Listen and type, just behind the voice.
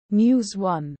News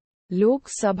 1. Lok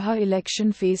Sabha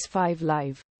Election Phase 5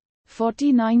 live.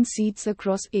 49 seats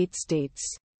across 8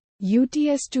 states.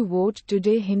 UTS to vote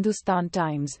today. Hindustan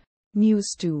Times.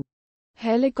 News 2.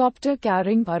 Helicopter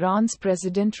carrying Iran's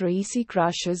President Raisi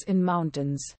crashes in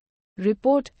mountains.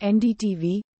 Report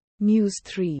NDTV. News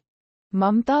 3.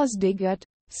 Mamata's dig at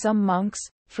some monks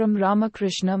from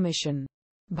Ramakrishna mission.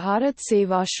 Bharat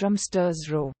Sevashram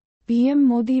stirs row. PM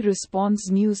Modi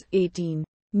responds. News 18.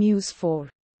 News 4.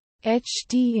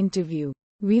 HT interview.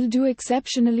 We'll do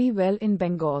exceptionally well in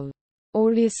Bengal.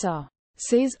 Odisha,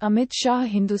 says Amit Shah.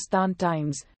 Hindustan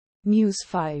Times. News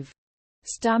 5.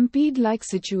 Stampede-like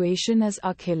situation as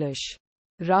Akhilesh.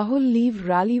 Rahul leave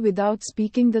rally without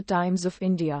speaking. The Times of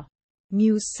India.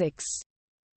 News 6.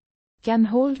 Can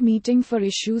hold meeting for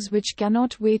issues which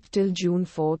cannot wait till June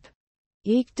 4th.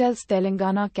 Ek tells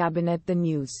Telangana Cabinet. The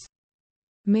News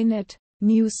Minute.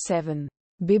 News 7.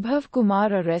 Bibhav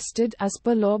Kumar arrested as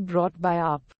per law brought by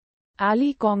AAP.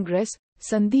 Ali Congress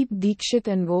Sandeep Dikshit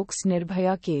invokes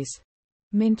Nirbhaya case.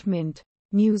 Mint.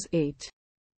 News 8.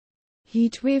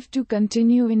 Heatwave to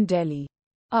continue in Delhi.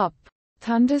 Up.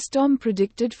 Thunderstorm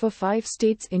predicted for 5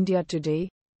 states. India Today.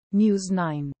 News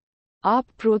 9. AAP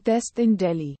protest in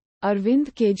Delhi.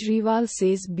 Arvind Kejriwal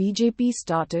says BJP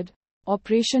started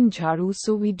Operation Jharu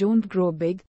so we don't grow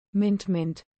big.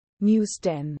 Mint. News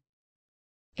 10.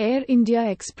 Air India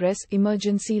Express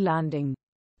emergency landing.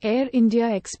 Air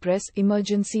India Express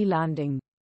emergency landing.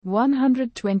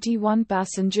 121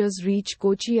 passengers reach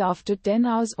Kochi after 10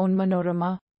 hours on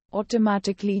Manorama,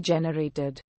 automatically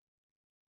generated.